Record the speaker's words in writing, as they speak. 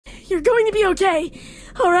You're going to be okay,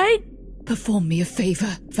 alright? Perform me a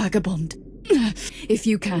favor, vagabond. If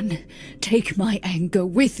you can, take my anger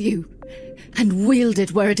with you, and wield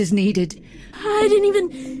it where it is needed. I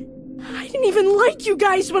didn't even like you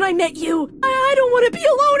guys when I met you. I don't want to be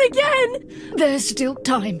alone again. There's still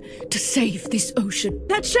time to save this ocean.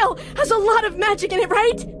 That shell has a lot of magic in it,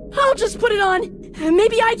 right? I'll just put it on.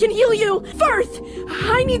 Maybe I can heal you. Firth,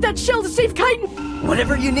 I need that shell to save Chitin.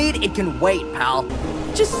 Whatever you need, it can wait, pal.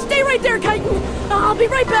 Just stay right there, Chitin. I'll be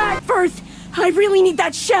right back. Firth, I really need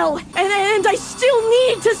that shell. And I still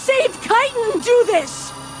need to save Chitin. Do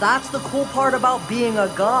this. That's the cool part about being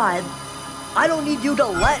a god. I don't need you to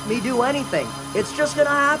let me do anything. It's just gonna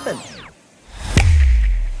happen.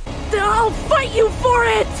 I'll fight you for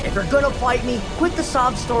it! If you're gonna fight me, quit the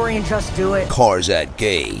sob story and just do it. Cars at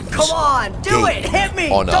Games. Come on, do it! Hit me!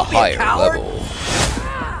 On Don't a be a higher coward. level.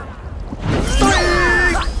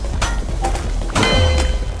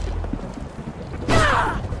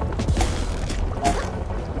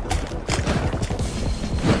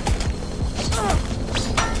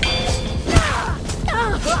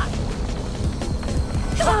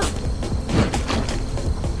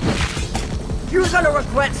 You're gonna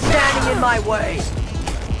regret standing in my way!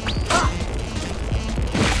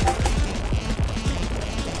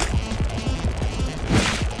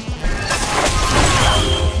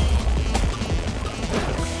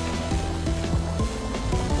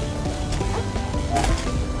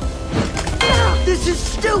 This is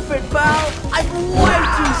stupid, pal! I'm way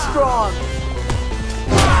too strong!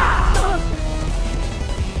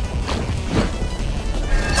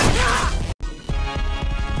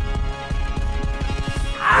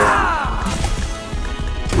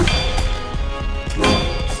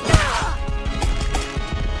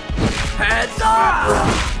 Heads up!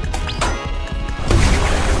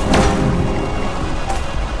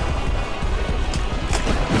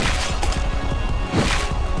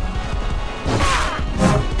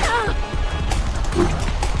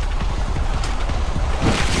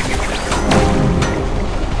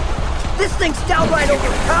 This thing's downright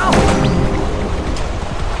overpowered!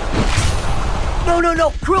 No,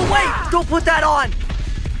 Krill, wait! Don't put that on!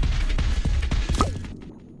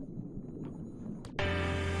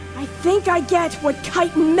 I think I get what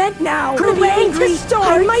Chitin meant now. Angry start.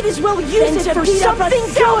 I might as well use it for something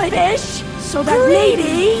selfish. So that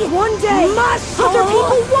maybe one day other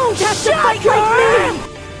people won't have to fight like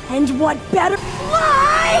me. And what better?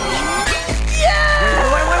 Like...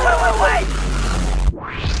 Yeah! Wait!